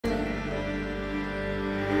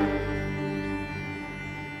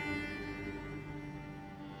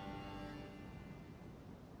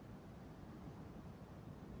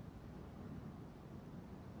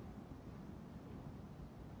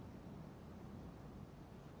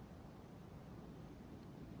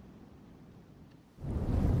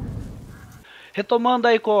Retomando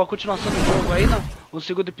aí com a continuação do jogo aí, no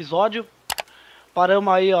segundo episódio.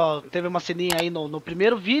 Paramos aí, ó, teve uma ceninha aí no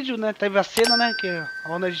primeiro vídeo, né? Teve a cena, né, que é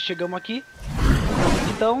onde a gente chegamos aqui.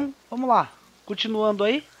 Então, vamos lá. Continuando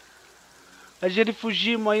aí. A gente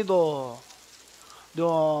fugimos aí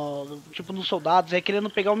tipo, dos soldados aí querendo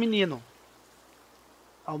pegar o menino.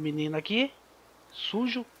 Ó, o menino aqui,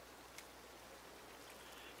 sujo.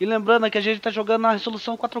 E lembrando que a gente tá jogando na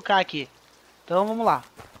resolução 4K aqui. Então, vamos lá.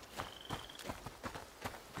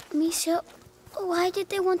 Misha, why did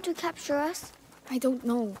they want to capture us? I don't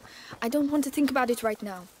know. I don't want to think about it right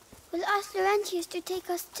now. We'll ask Laurentius to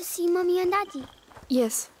take us to see Mummy and Daddy.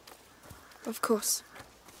 Yes, of course.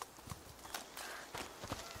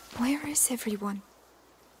 Where is everyone?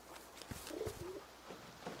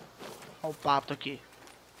 Olha o pato aqui.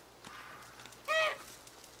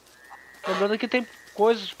 Lembrando que tem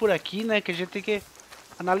coisas por aqui, né, que a gente tem que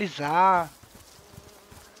analisar.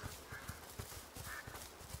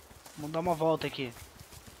 Vamos dar uma volta aqui.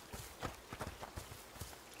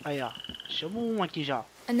 Aí, ó. Chama um aqui já.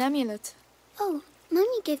 An amulet. Oh,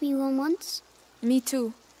 Mummy gave me one once. Me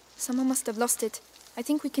too. Someone must have lost it. I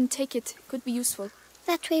think we can take it. Could be useful.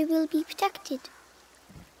 That way we'll be protected.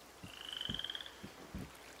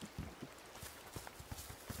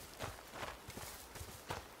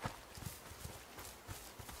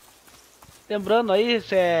 Lembrando aí,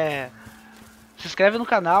 se inscreve no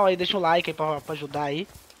canal aí, deixa um like aí pra ajudar aí.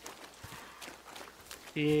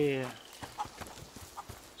 E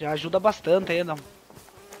já ajuda bastante aí, não.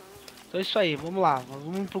 Então é isso aí, vamos lá.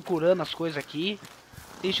 Vamos procurando as coisas aqui.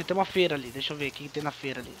 Ixi, tem uma feira ali, deixa eu ver o que tem na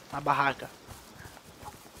feira ali, na barraca.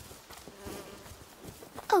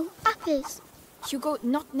 Oh, apples. Hugo,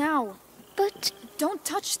 not now. But Don't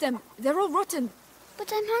touch them. They're all rotten. I'm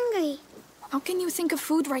hungry. How can you think of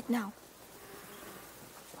food right now?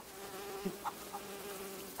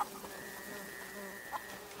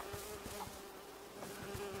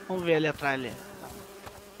 Vamos ver ali atrás ali.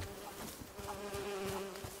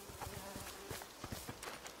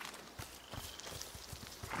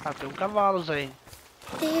 Ah, tem cavalos aí.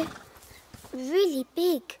 They're really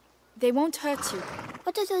big. They won't hurt you.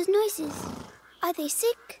 What are those noises? Are they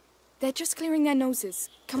sick? They're just clearing their noses.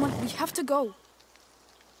 Come on, we have to go.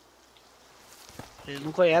 Ele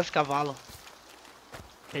não conhece cavalo.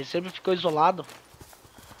 Ele sempre ficou isolado.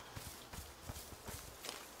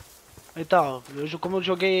 Então, como eu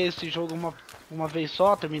joguei esse jogo uma vez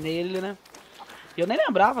só, terminei ele, né? E eu nem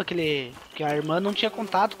lembrava que a irmã não tinha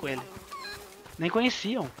contato com ele. Nem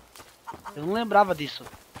conheciam. Eu não lembrava disso.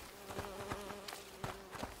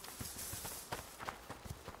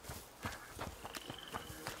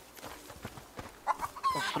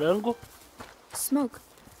 O frango. Smoke.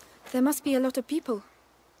 There must be a lot of people.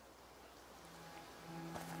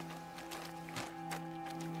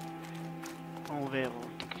 Vamos ver.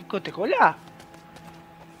 Tem que olhar.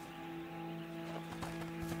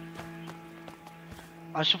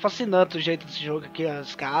 Acho fascinante o jeito desse jogo aqui,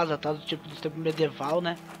 as casas, tá, do tipo do tempo medieval,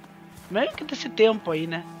 né? Meio que desse tempo aí,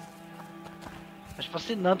 né? Acho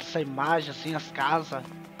fascinante essa imagem, assim, as casas.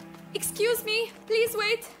 Excuse me, please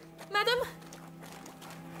wait. Madam?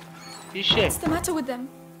 Ixi, What's the matter with them?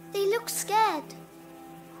 They look scared.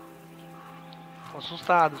 estão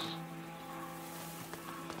assustados.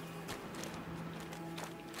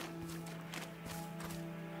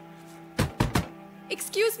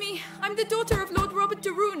 Excuse me, I'm the daughter of Lord Robert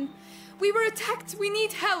de Rune. We were attacked, we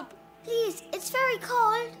need help. Please, it's very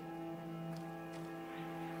cold.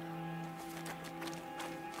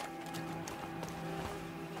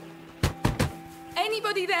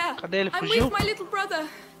 Anybody there? Cadê ele? I'm Fugiu? with my little brother.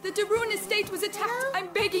 The de Rune estate was attacked. Hello? I'm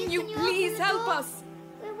begging you, Can you open please the help door? us.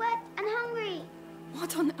 We're wet and hungry.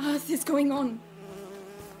 What on earth is going on?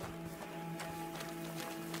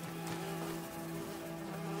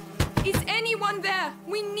 Is anyone there?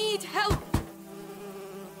 We need help.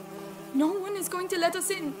 No one is going to let us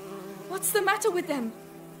in. What's the matter with them?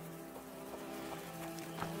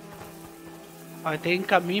 Aí tem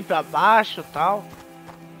caminho pra baixo e tal.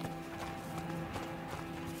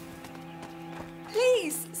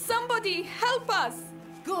 Please, somebody help us.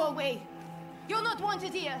 Go away. You're not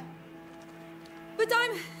wanted here. But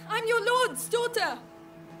I'm your lord's daughter.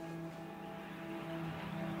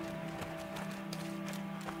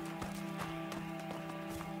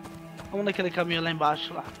 Vamos naquele caminho lá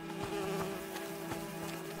embaixo lá.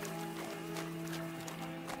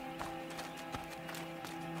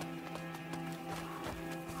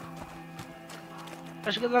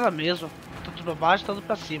 Acho que dá na mesma. Tanto pra baixo, tanto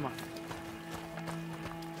pra cima.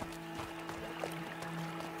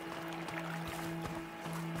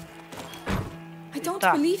 I don't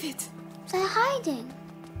Tá. believe it. They're hiding.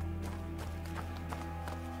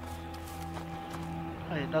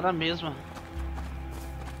 É, dá na mesma.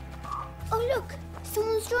 Oh, look.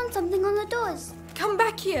 Someone's drawn something on the doors. Come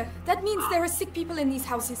back here. That means there are sick people in these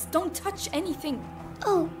houses. Don't touch anything.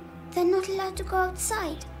 Oh, they're not allowed to go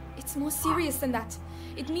outside. It's more serious than that.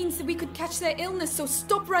 It means that we could catch their illness, so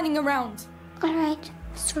stop running around. All right.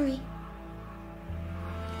 Sorry.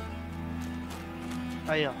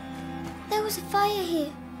 Aí, ó. There was a fire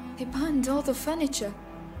here. They burned all the furniture.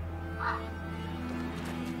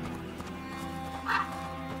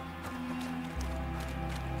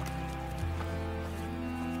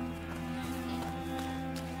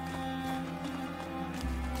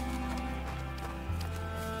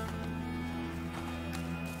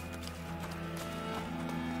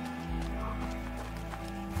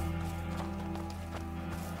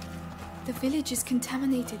 The village is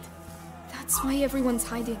contaminated. That's why everyone's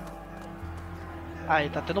hiding. Aí,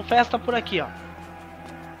 tá tendo festa por aqui, ó.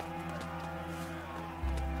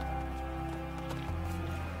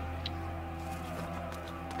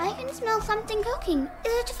 I can smell something cooking.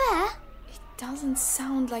 Is it fair? It doesn't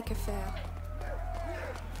sound like a fair.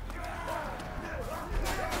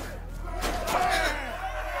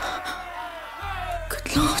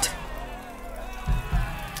 Good Lord.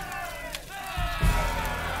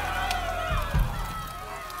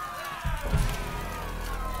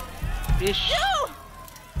 Ixi. You!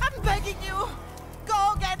 I'm begging you!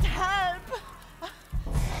 Go get help!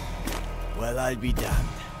 Well, I'll be damned.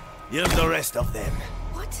 Here's the rest of them.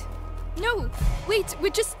 What? No, wait, we're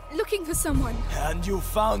just looking for someone. And you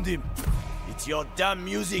found him. It's your damn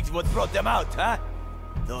music what brought them out, huh?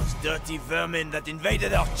 Those dirty vermin that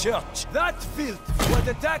invaded our church. That filth would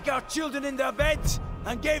attack our children in their beds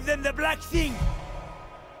and gave them the black thing.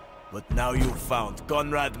 But now you found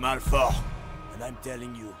Conrad Malfour. And I'm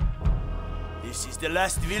telling you, this is the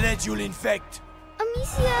last village you'll infect.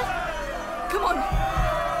 Amicia! Come on.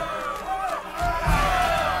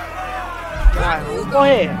 Vai, vamos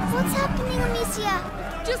correr. What's happening, Amicia?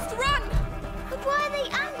 Just run! But why are they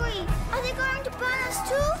angry? Are they going to burn us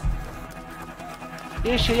too?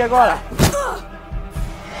 Ixi, e agora?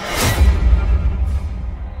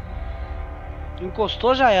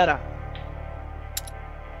 Encostou, já era.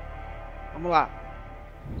 Vamos lá.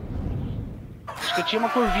 Acho que tinha uma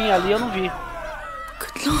curvinha ali, eu não vi.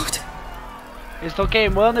 Good Lord. Eles estão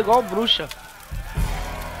queimando igual bruxa.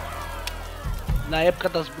 Na época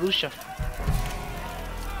das bruxas.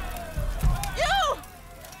 You!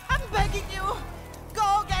 I'm begging you!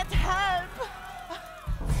 Go get help!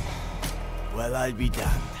 Well, I'll be damned.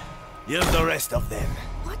 Here's the rest of them.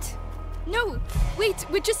 What? No, wait,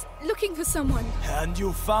 we're just looking for someone. And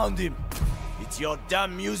you found him. It's your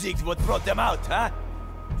damn music what brought them out, huh?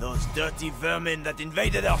 Those dirty vermin that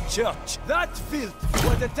invaded our church. That filth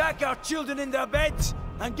would attack our children in their beds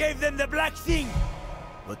and gave them the black thing.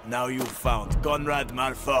 But now you found Conrad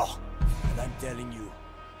Malfour. And I'm telling you,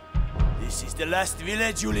 this is the last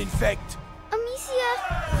village you'll infect.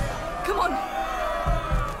 Amicia! Come on.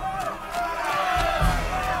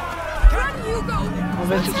 Run, Hugo! Vamos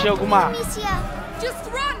ver se tinha alguma. Amicia! Just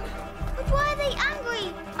run! But why are they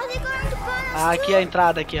angry? Are they going to burn us Ah, aqui too? é a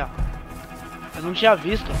entrada aqui, ó. Eu não tinha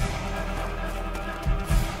visto.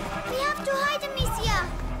 We have to hide, Amicia!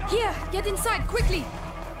 Here, get inside, quickly!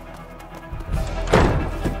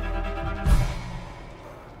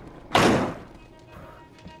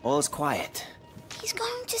 All's quiet. He's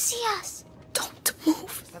going to see us. Don't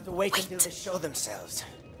move. Have to wait until they show themselves.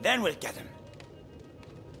 Then we'll get them.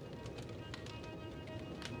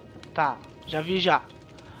 Tá, já vi já.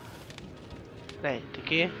 Peraí, tem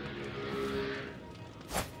que...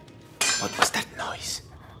 What was that noise?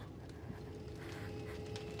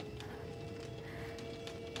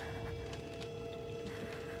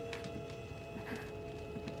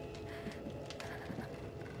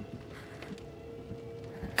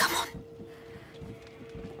 Come on.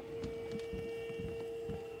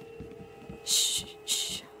 Shh,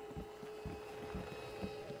 shh.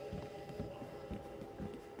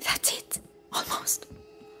 That's it. Almost.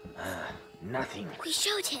 Nothing. We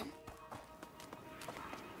showed him.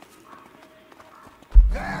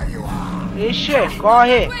 Ixi,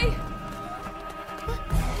 corre! Wait,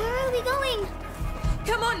 Where are we going?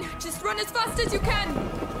 come on, just run as fast as you can.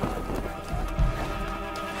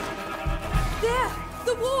 There,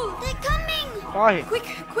 the wall. They're coming! Corre! Quick,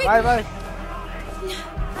 quick. Vai, vai!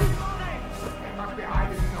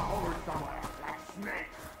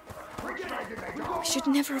 We should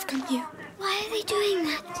never have come here. Why are they doing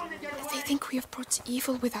that? They think we have brought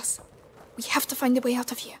evil with us. We have to find a way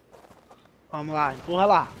out of here. Vamos lá, empurra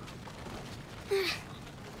lá.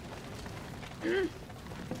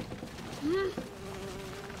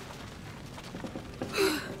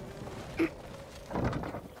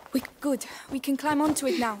 Good. We can climb onto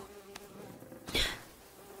it now.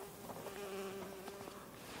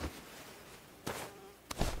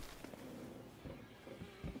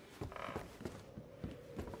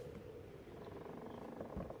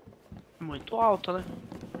 Muito alta, né?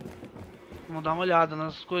 Vamos dar uma olhada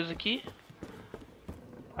nas coisas aqui.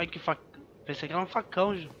 Ai, que facão. Pensei que era um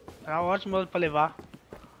facão, Ju. Era ótimo pra levar.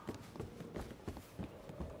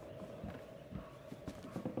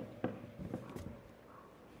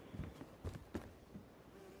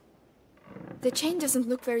 The chain doesn't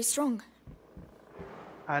look very strong.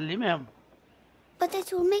 Ali mesmo. But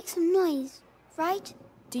it will make some noise, right?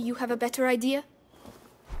 Do you have a better idea?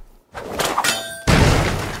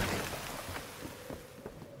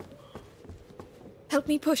 Help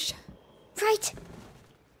me push. Right.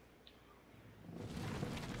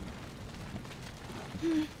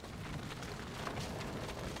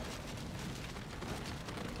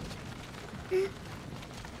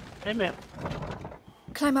 É mesmo.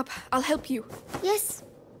 Climb up. I'll help you. Yes.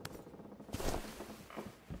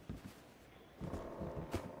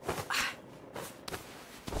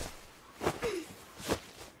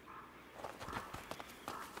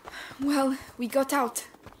 Well, we got out.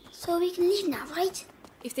 So we can leave now, right?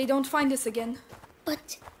 If they don't find us again.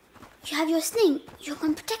 But you have your sling. You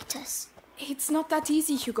can protect us. It's not that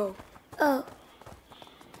easy, Hugo. Oh.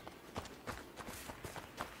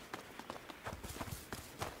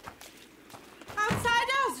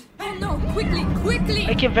 Outsiders! Oh no, quickly, quickly!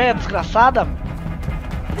 Ai, que velha desgraçada.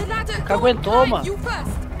 The ladder! Que aguentou, mano. You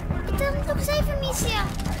first! It doesn't look safe for me, Sia.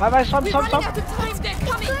 Vai, sobe, We're sobe, running sobe. out of time, they're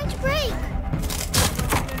It's coming! going to break.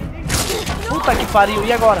 Puta que pariu,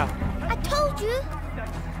 e agora? I told you.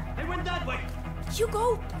 They went that way.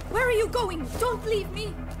 Hugo, where are you going? Don't leave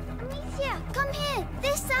me! Amicia, come here.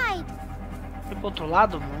 This side. Foi pro outro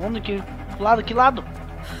lado? Onde que lado? Que lado?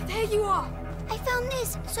 There you are! I found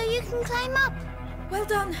this, so you can climb up. Well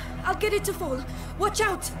done. I'll get it to fall. Watch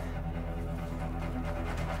out!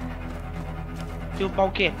 Filmar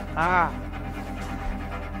o quê? Ah.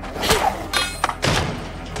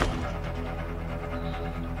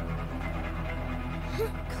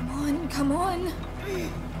 Come on, come on!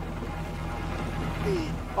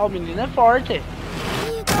 Ó, o menino é forte.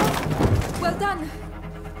 Here you go. Well done!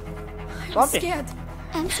 I'm Sobe. scared.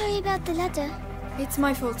 I'm sorry about the ladder. It's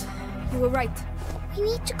my fault. You were right. We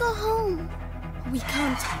need to go home. We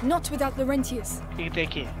can't. Not without Laurentius. O que tem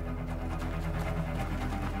aqui?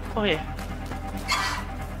 Correr.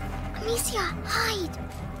 Amicia, hide.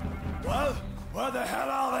 Well, where the hell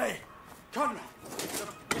are they? Conrad,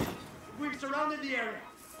 we've surrounded the area.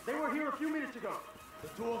 They were here a few minutes ago. The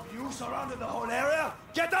two of you surrounded the whole area?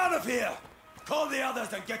 Get out of here! Call the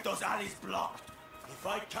others and get those alleys blocked. If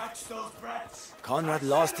I catch those brats... Conrad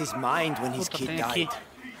lost his mind when his Puta, kid tem died. aqui.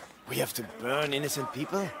 We have to burn innocent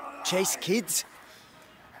people? Chase kids?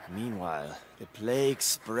 Meanwhile, the plague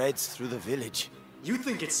spreads through the village. You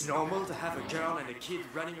think it's normal to have a girl and a kid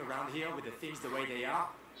running around here with the things the way they are?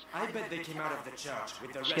 I bet they came out of the church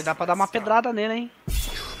with the Acho que rest dá of pra dar uma that stuff. pedrada nele, hein?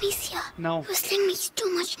 Amicia, Não. your sling makes too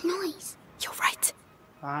much noise. You're right.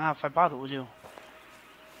 Ah, faz barulho.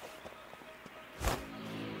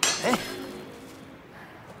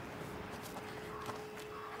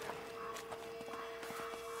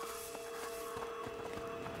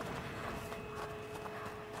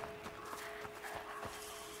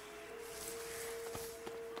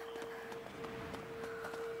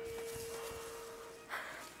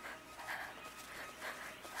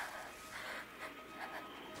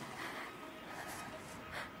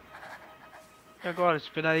 E agora?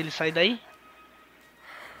 Esperar ele sair daí?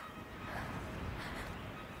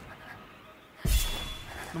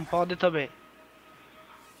 Não pode também.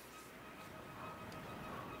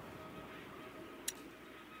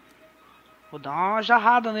 Vou dar uma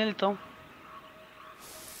jarrada nele então.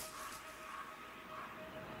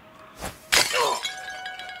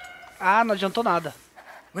 Ah, não adiantou nada.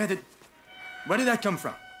 Where did that come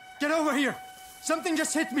from? Get over here! Something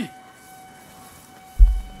just hit me!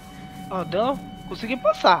 Ó, deu. Consegui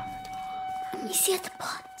passar. Amicia, the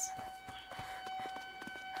pots.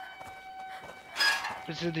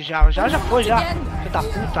 Preciso de já. Já foi, já. Filho da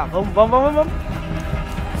puta. Vamos.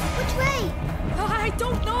 Which way? I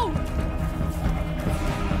don't know.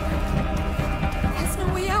 There's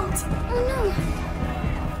no way out. Oh no.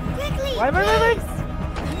 Quickly. Vai.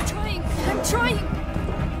 I'm trying.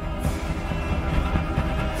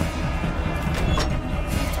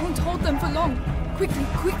 Don't hold them for long.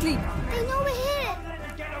 Quickly. They know we're here.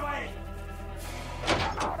 Get away!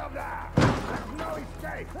 Out of there! No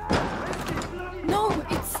escape! No,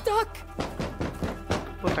 it's stuck.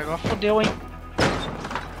 Puta, agora fodeu, hein.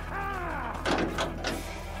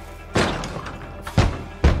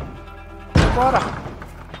 Bora.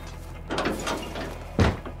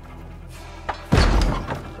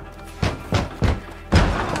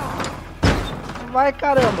 Vai,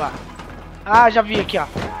 caramba. Ah, já vi aqui, ó.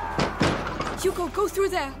 Hugo, go through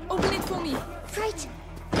there. Open it for me. Right.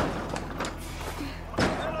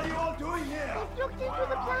 What are you all doing here? I've looked into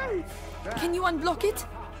the plan. Can you unblock it?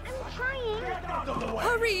 I'm trying.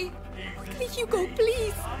 Hurry! Hugo,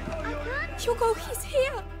 please! I can't. Hugo, he's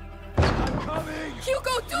here! Coming!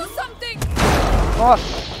 Hugo, do something!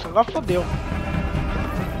 Nossa, agora fodeu.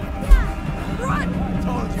 Run!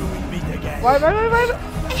 Told you we'd meet again. Vai, vai, vai, vai.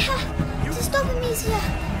 To stop him easier.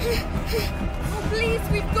 Oh, please,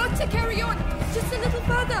 we've got to carry on! Just a little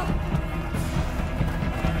further!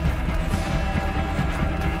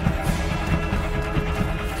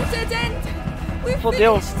 The dead end! We're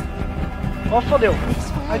Fodeu. finished! Ó, fodeu.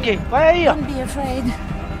 Aqui, vai aí, ó. Don't be afraid.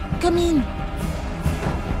 Come in.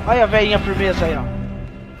 Olha a velhinha firmeza aí, ó.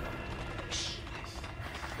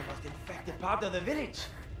 The most infected part of the village.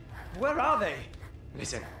 Where are they?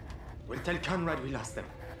 Listen, we'll tell Conrad we lost them.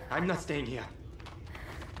 I'm not staying here.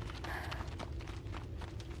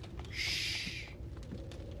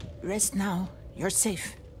 Rest now. You're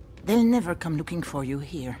safe. They'll never come looking for you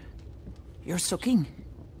here. You're soaking.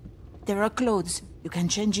 There are clothes you can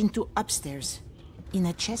change into upstairs. In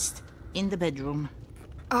a chest in the bedroom.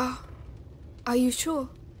 Are you sure?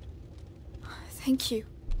 Thank you.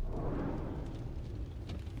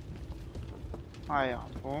 Aí, ó.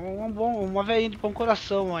 Uma velhinha de bom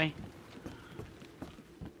coração, aí.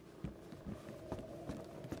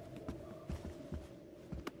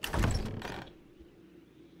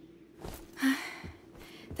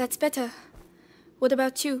 That's better. What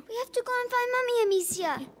about you? We have to go and find Mummy,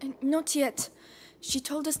 Amicia. Not yet. She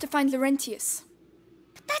told us to find Laurentius.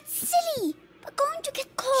 But that's silly. We're going to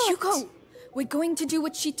get caught. Hugo! We're going to do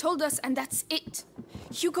what she told us and that's it.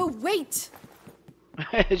 Hugo, wait!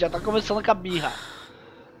 Já tá começando com a birra.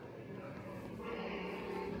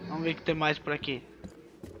 Vamos ver o que tem mais por aqui.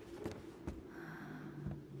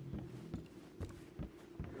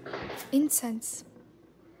 Incense.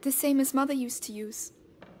 The same as Mother used to use.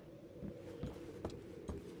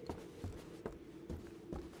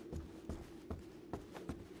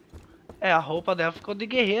 É, a roupa dela ficou de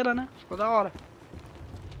guerreira, né? Ficou da hora.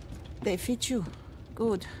 They fit you.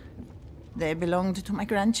 Good. They belonged to my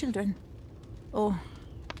grandchildren. Oh,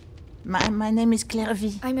 my name is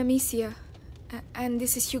Clairvy. I'm Amicia. And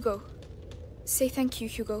this is Hugo. Say thank you,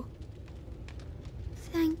 Hugo.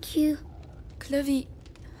 Thank you. Clovey,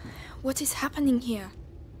 what is happening here?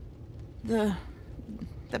 The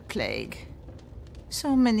plague.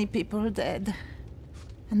 So many people dead.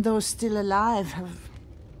 And those still alive have...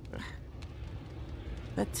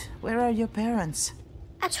 But where are your parents?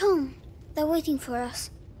 At home. They're waiting for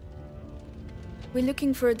us. We're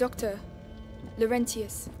looking for a doctor.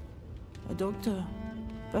 Laurentius. A doctor?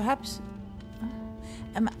 Perhaps?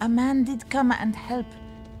 A man did come and help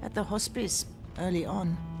at the hospice early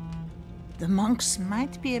on. The monks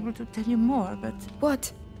might be able to tell you more, but...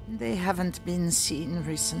 What? They haven't been seen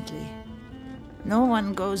recently. No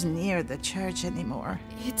one goes near the church anymore.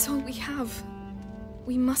 It's all we have.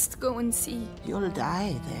 We must go and see. You'll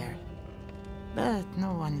die there. But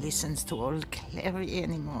no one listens to old Clary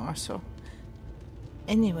anymore, so...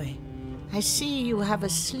 Anyway, I see you have a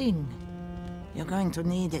sling. You're going to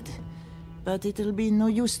need it. But it'll be no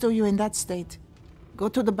use to you in that state. Go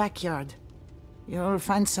to the backyard. You'll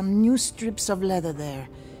find some new strips of leather there.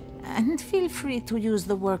 And feel free to use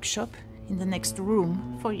the workshop in the next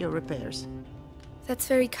room for your repairs. That's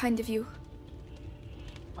very kind of you.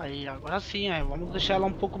 Aí, agora sim, aí. Vamos deixar ela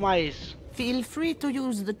um pouco mais... Feel free to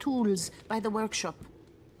use the tools by the workshop.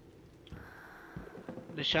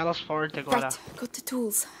 Deixar elas fortes agora. Right, got the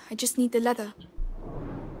tools. I just need the leather.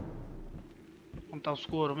 Onde tá os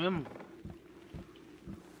couro mesmo?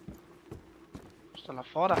 Está lá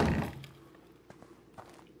fora?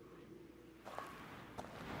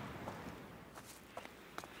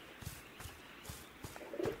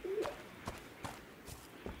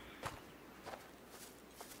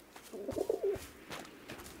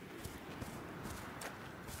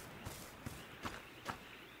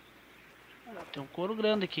 Tem um couro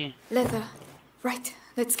grande aqui. Leather. Right,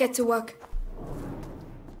 let's get to work.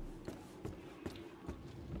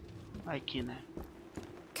 Aqui, né?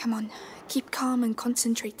 Come on, keep calm and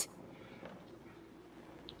concentrate.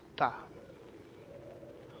 Tá.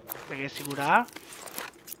 Peguei segurar.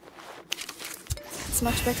 It's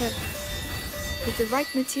much better. With the right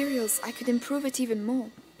materials, I could improve it even more.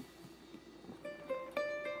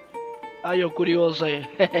 Aí, o curioso aí.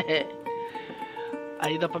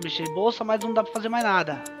 Aí dá pra mexer em bolsa, mas não dá pra fazer mais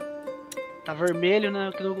nada. Tá vermelho,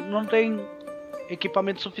 né? Que não tem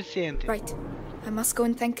equipamento suficiente. Right. I must go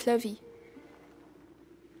and thank Clovey.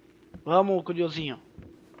 Vamos, curiosinho.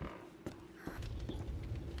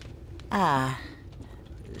 Ah,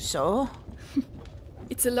 so?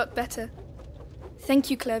 It's a lot better. Thank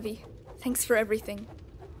you, Clovey. Thanks for everything.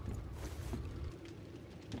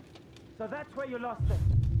 So that's where you lost them.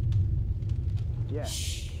 Yeah.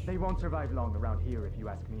 They won't survive long around here if you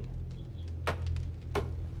ask me.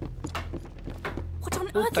 What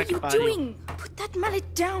on earth are you doing? Put that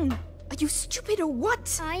mallet down. Are you stupid or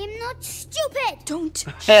what? I am not stupid. Don't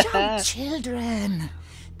shout. Children,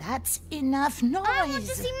 that's enough noise. I want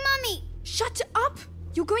to see Mummy. Shut up.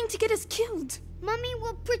 You're going to get us killed. Mummy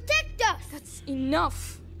will protect us. That's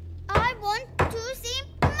enough. I want to see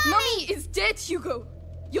Mummy. Mummy is dead, Hugo.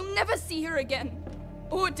 You'll never see her again.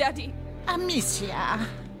 Or Daddy. Amicia.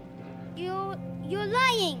 You're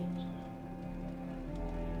lying.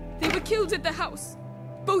 They were killed at the house.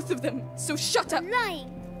 Both of them. So shut up.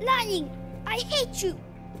 Lying. I hate you.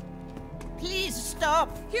 Please stop.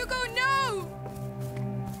 Hugo, no!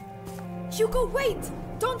 Hugo, wait!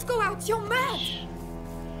 Don't go out, you're mad!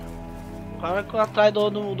 Para atrás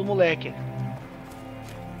do moleque.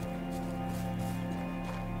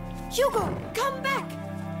 Hugo, come back!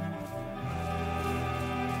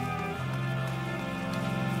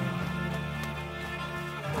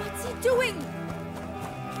 What's he doing?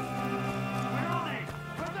 Where are they?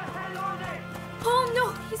 Where the hell are they? Oh no,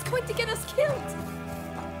 he's going to get us killed!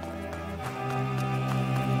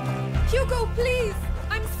 Hugo, please!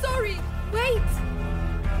 I'm sorry! Wait!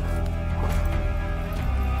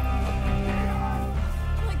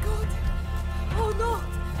 Oh my god! Oh no!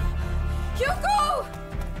 Hugo!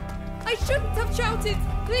 I shouldn't have shouted!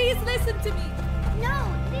 Please listen to me! No,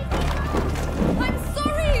 leave me alone. I'm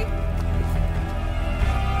sorry!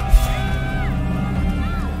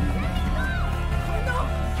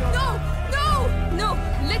 No!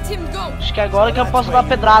 Let him go! Acho que agora que eu posso dar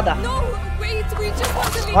pedrada. No! Wait, we just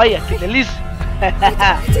want to leave. Olha, que delícia. I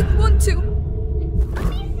didn't want to.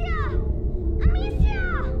 Amicia!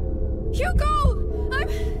 Hugo!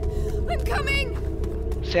 I'm coming!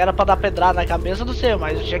 Se era pra dar pedrada na cabeça do seu,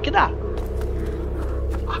 mas tinha que dar.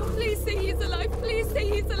 Please say he's alive! Please say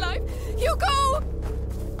he's alive! Hugo!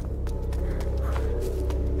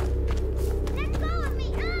 Let go of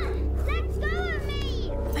me! Let go of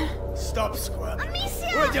me! Stop squirming.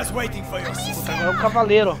 Amicia! We're just waiting for your sister. Puta, agora é um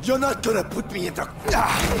cavaleiro. You're not gonna put me in the...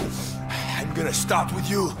 I'm gonna start with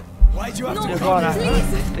you. Why'd you have No, to E agora?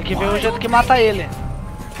 please! Tem que ver o jeito que mata ele.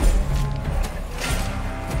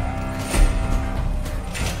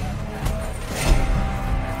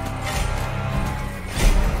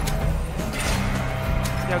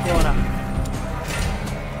 E agora?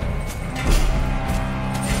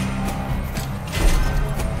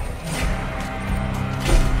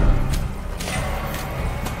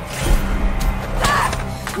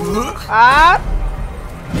 Ah!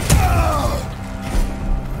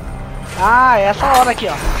 Ah, é essa hora aqui,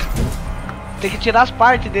 ó. Tem que tirar as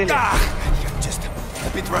partes dele. You're just a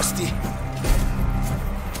bit rusty.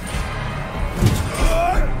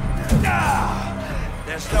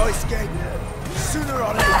 There's no escape. Sooner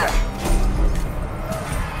or later.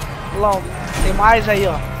 Lá, tem mais aí,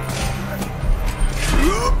 ó.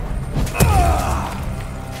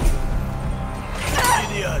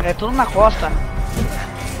 Idiot. É tudo na costa.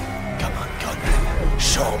 Come on, gun.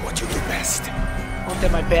 Show 'em what you do best. Vamos ter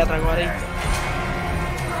mais pedra agora, hein?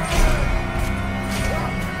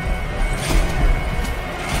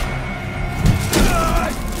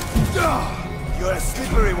 You're a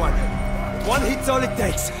slippery one. One hit's all it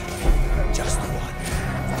takes. Just one.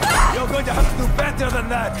 You're going to have to do better than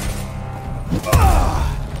that.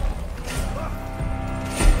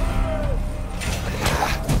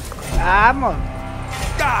 Ah, mano.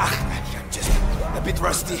 I'm just a bit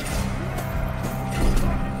rusty.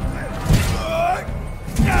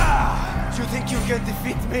 You think you can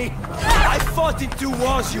defeat me? I fought in 2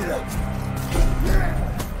 wars, you know.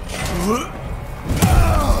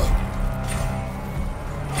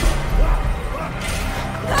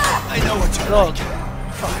 I know what you're Pronto.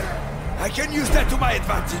 like. Fine. I can use that to my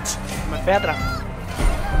advantage. Mais pedra.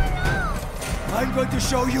 I'm going to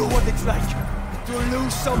show you what it's like to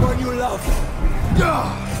lose someone you love.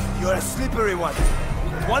 You're a slippery one.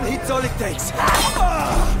 One hit's all it takes.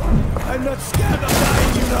 I'm not scared of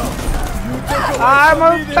dying, you know. You take away Ah, from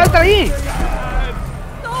mano, me sai daí!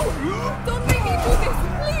 No! Don't make me do this,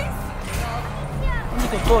 please! Onde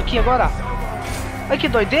que eu tô aqui agora? Ai, que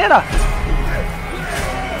doideira!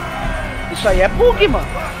 Isso aí é bug, mano.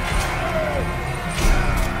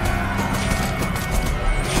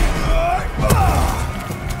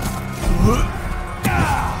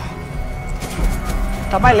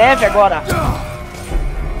 Tá mais leve agora.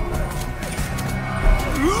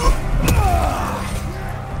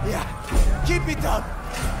 Yeah, keep it up.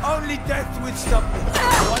 Only death will stop me.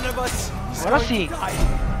 One of us is Agora going sim. to die.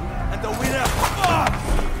 And the winner...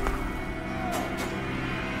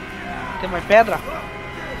 Tem mais pedra?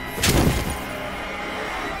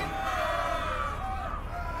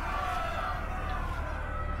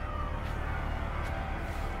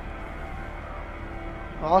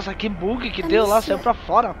 Nossa, que bug que deu lá, saiu pra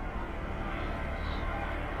fora.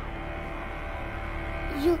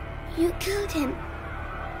 You killed him.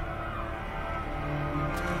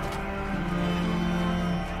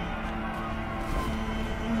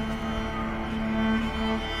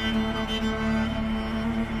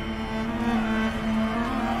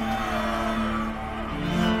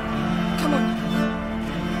 Come on.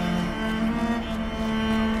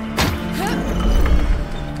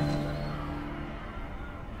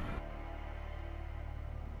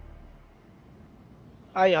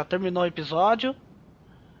 Aí, ó, terminou o episódio.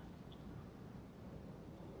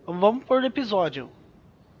 Vamos por episódio.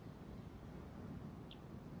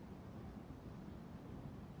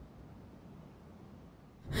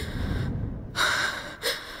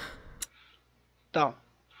 Então,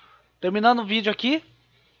 terminando o vídeo aqui.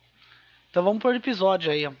 Então vamos por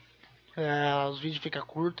episódio aí, ó. Os vídeos ficam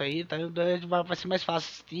curtos aí, tá? Vai ser mais fácil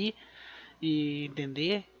assistir e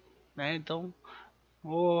entender, né? Então,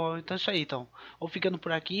 então é isso aí, então. Vou ficando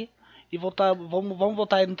por aqui e vamos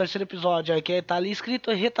voltar aí no terceiro episódio aí, que tá ali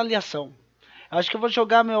escrito retaliação. Eu acho que eu vou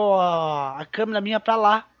jogar a câmera minha pra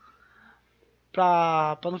lá,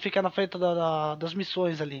 pra não ficar na frente das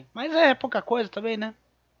missões ali. Mas é pouca coisa também, né?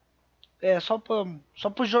 É, só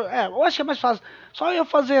pro jogo. É, eu acho que é mais fácil. Só eu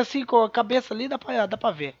fazer assim com a cabeça ali, dá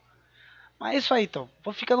pra ver. Mas é isso aí, então.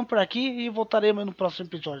 Vou ficando por aqui e voltaremos no próximo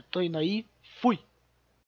episódio. Tô indo aí. Fui!